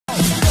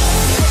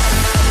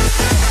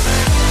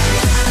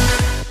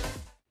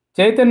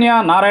చైతన్య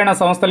నారాయణ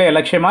సంస్థలే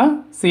లక్ష్యమా?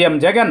 సీఎం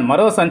జగన్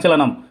మరో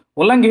సంచలనం.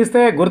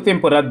 ఉల్లంఘిస్తే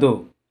గుర్తింపు రద్దు.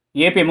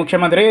 ఏపీ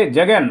ముఖ్యమంత్రి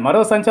జగన్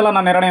మరో సంచలన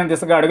నిర్ణయం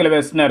దిశగా అడుగులు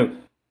వేస్తున్నారు.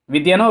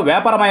 విద్యను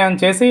వ్యాపారమయం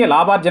చేసి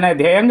లాభార్జనే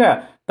ధ్యేయంగా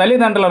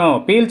తల్లిదండ్రులను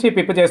పీల్చి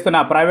పిప్పి చేస్తున్న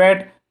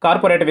ప్రైవేట్,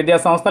 కార్పొరేట్ విద్యా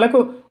సంస్థలకు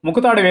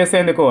ముకుతాడు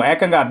వేసేందుకు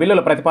ఏకంగా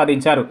బిల్లులు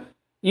ప్రతిపాదించారు.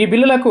 ఈ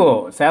బిల్లులకు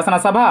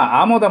శాసనసభ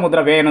ఆమోద ముద్ర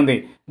వేయనుంది.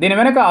 దీని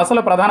వెనుక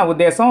అసలు ప్రధాన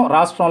ఉద్దేశం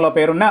రాష్ట్రంలో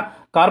పేరున్న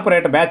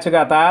కార్పొరేట్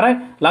బ్యాచ్గా తయారై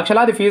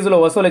లక్షలాది ఫీజులు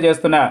వసూలు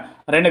చేస్తున్న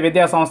రెండు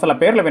విద్యా సంస్థల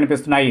పేర్లు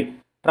వినిపిస్తున్నాయి.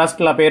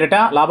 ట్రస్టుల పేరిట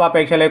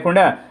లాభాపేక్ష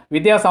లేకుండా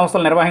విద్యా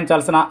సంస్థలు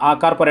నిర్వహించాల్సిన ఆ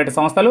కార్పొరేట్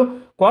సంస్థలు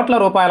కోట్ల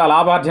రూపాయల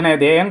లాభార్జనే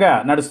ధ్యేయంగా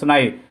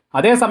నడుస్తున్నాయి.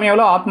 అదే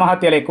సమయంలో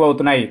ఆత్మహత్యలు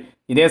ఎక్కువవుతున్నాయి.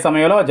 ఇదే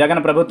సమయంలో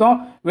జగన్ ప్రభుత్వం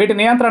వీటి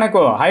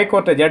నియంత్రణకు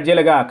హైకోర్టు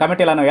జడ్జీలుగా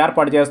కమిటీలను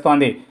ఏర్పాటు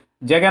చేస్తోంది.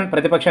 జగన్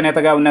ప్రతిపక్ష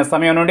నేతగా ఉన్న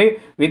సమయం నుండి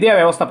విద్యా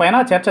వ్యవస్థపైన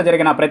చర్చ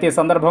జరిగిన ప్రతి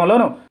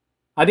సందర్భంలోనూ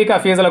అధిక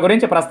ఫీజుల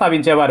గురించి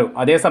ప్రస్తావించేవారు.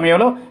 అదే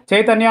సమయంలో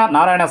చైతన్య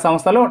నారాయణ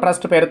సంస్థలు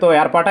ట్రస్ట్ పేరుతో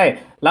ఏర్పాటై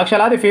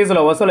లక్షలాది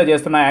ఫీజులు వసూలు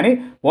చేస్తున్నాయని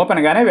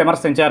ఓపెన్గానే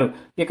విమర్శించారు.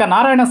 ఇక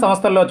నారాయణ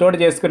సంస్థల్లో చోటు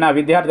చేసుకున్న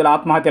విద్యార్థుల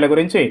ఆత్మహత్యల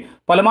గురించి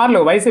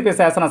పలుమార్లు వైసీపీ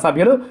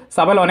శాసనసభ్యులు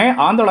సభలోనే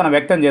ఆందోళన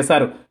వ్యక్తం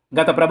చేశారు.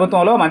 గత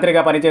ప్రభుత్వంలో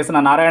మంత్రిగా పనిచేసిన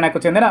నారాయణకు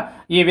చెందిన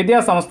ఈ విద్యా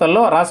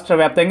సంస్థల్లో రాష్ట్ర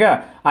వ్యాప్తంగా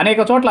అనేక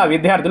చోట్ల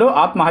విద్యార్థులు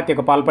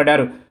ఆత్మహత్యకు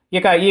పాల్పడ్డారు.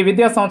 ఇక ఈ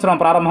విద్యా సంవత్సరం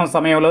ప్రారంభం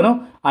సమయంలోనూ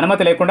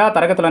అనుమతి లేకుండా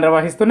తరగతులు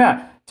నిర్వహిస్తున్న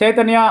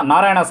చైతన్య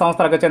నారాయణ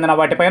సంస్థలకు చెందిన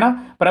వాటిపైన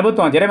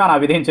ప్రభుత్వం జరిమానా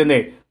విధించింది.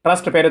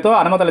 ట్రస్ట్ పేరుతో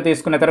అనుమతులు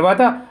తీసుకున్న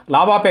తర్వాత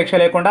లాభాపేక్ష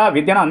లేకుండా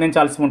విద్యను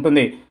అందించాల్సి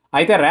ఉంటుంది.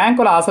 అయితే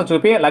ర్యాంకుల ఆశ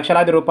చూపి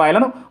లక్షలాది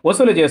రూపాయలను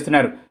వసూలు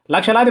చేస్తున్నారు.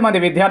 లక్షలాది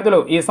మంది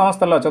విద్యార్థులు ఈ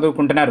సంస్థల్లో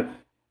చదువుకుంటున్నారు.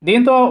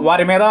 దీంతో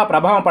వారి మీద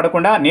ప్రభావం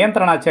పడకుండా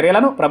నియంత్రణ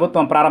చర్యలను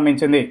ప్రభుత్వం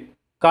ప్రారంభించింది.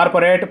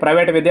 కార్పొరేట్,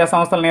 ప్రైవేటు విద్యా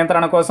సంస్థల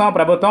నియంత్రణ కోసం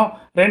ప్రభుత్వం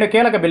రెండు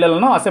కీలక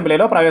బిల్లులను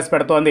అసెంబ్లీలో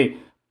ప్రవేశపెడుతోంది.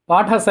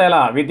 పాఠశాల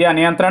విద్యా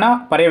నియంత్రణ,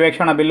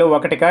 పర్యవేక్షణ బిల్లు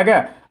ఒకటి కాగా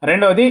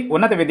రెండోది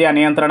ఉన్నత విద్యా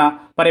నియంత్రణ,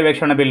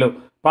 పర్యవేక్షణ బిల్లు.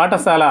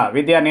 పాఠశాల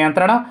విద్యా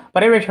నియంత్రణ,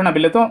 పర్యవేక్షణ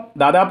బిల్లుతో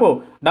దాదాపు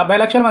 70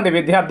 లక్షల మంది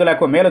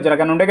విద్యార్థులకు మేలు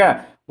జరగనుండగా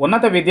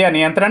ఉన్నత విద్యా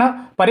నియంత్రణ,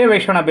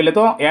 పర్యవేక్షణ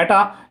బిల్లుతో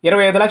ఏటా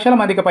 25 లక్షల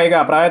మందికి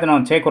పైగా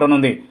ప్రయోజనం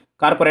చేకూరనుంది.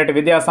 కార్పొరేట్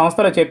విద్యా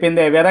సంస్థలు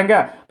చెప్పిందే విధంగా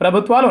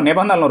ప్రభుత్వాలు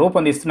నిబంధనలను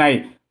రూపొందిస్తున్నాయి.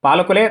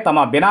 పాలకులే తమ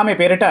బినామీ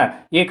పేరిట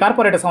ఈ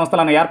కార్పొరేట్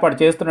సంస్థలను ఏర్పాటు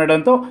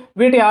చేస్తుండటంతో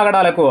వీటి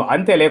ఆగడాలకు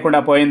అంతే లేకుండా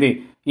పోయింది.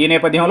 ఈ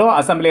నేపథ్యంలో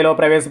అసెంబ్లీలో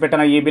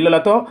ప్రవేశపెట్టిన ఈ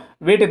బిల్లులతో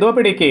వీటి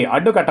దోపిడీకి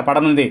అడ్డుకట్ట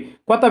పడనుంది.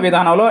 కొత్త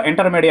విధానంలో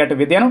ఇంటర్మీడియట్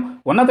విద్యను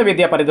ఉన్నత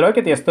విద్య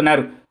పరిధిలోకి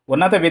తీస్తున్నారు.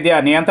 ఉన్నత విద్యా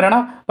నియంత్రణ,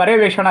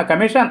 పర్యవేక్షణ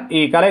కమిషన్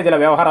ఈ కాలేజీల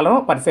వ్యవహారాలను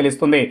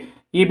పరిశీలిస్తుంది.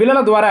 ఈ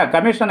బిల్లుల ద్వారా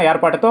కమిషన్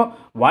ఏర్పాటుతో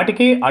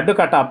వాటికి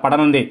అడ్డుకట్ట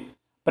పడనుంది.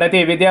 ప్రతి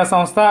విద్యా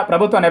సంస్థ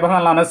ప్రభుత్వ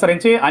నిబంధనలను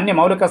అనుసరించి అన్ని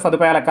మౌలిక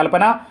సదుపాయాల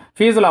కల్పన,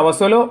 ఫీజుల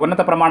వసూలు,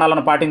 ఉన్నత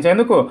ప్రమాణాలను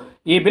పాటించేందుకు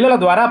ఈ బిల్లుల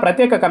ద్వారా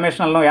ప్రత్యేక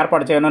కమిషన్లను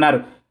ఏర్పాటు చేయనున్నారు.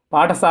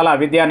 పాఠశాల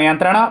విద్యా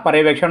నియంత్రణ,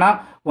 పర్యవేక్షణ,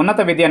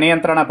 ఉన్నత విద్యా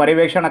నియంత్రణ,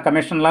 పర్యవేక్షణ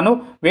కమిషన్లను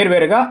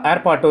వేర్వేరుగా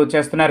ఏర్పాటు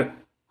చేస్తున్నారు.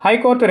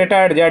 హైకోర్టు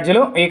రిటైర్డ్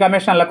జడ్జిలు ఈ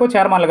కమిషన్లకు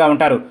చైర్మన్లుగా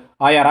ఉంటారు.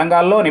 ఆయా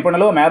రంగాల్లో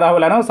నిపుణులు,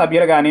 మేధావులను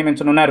సభ్యులుగా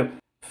నియమించనున్నారు.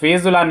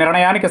 ఫీజుల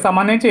నిర్ణయానికి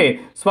సంబంధించి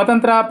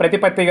స్వతంత్ర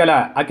ప్రతిపత్తి గల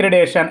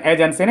అక్రిడేషన్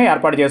ఏజెన్సీని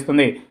ఏర్పాటు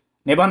చేస్తుంది.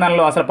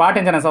 నిబంధనలు అసలు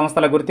పాటించిన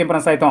సంస్థల గుర్తింపును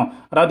సైతం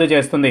రద్దు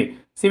చేస్తుంది.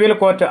 సివిల్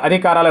కోర్టు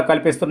అధికారాలు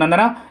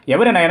కల్పిస్తున్నందున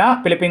ఎవరినైనా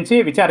పిలిపించి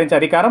విచారించే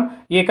అధికారం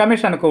ఈ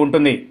కమిషన్కు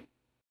ఉంటుంది.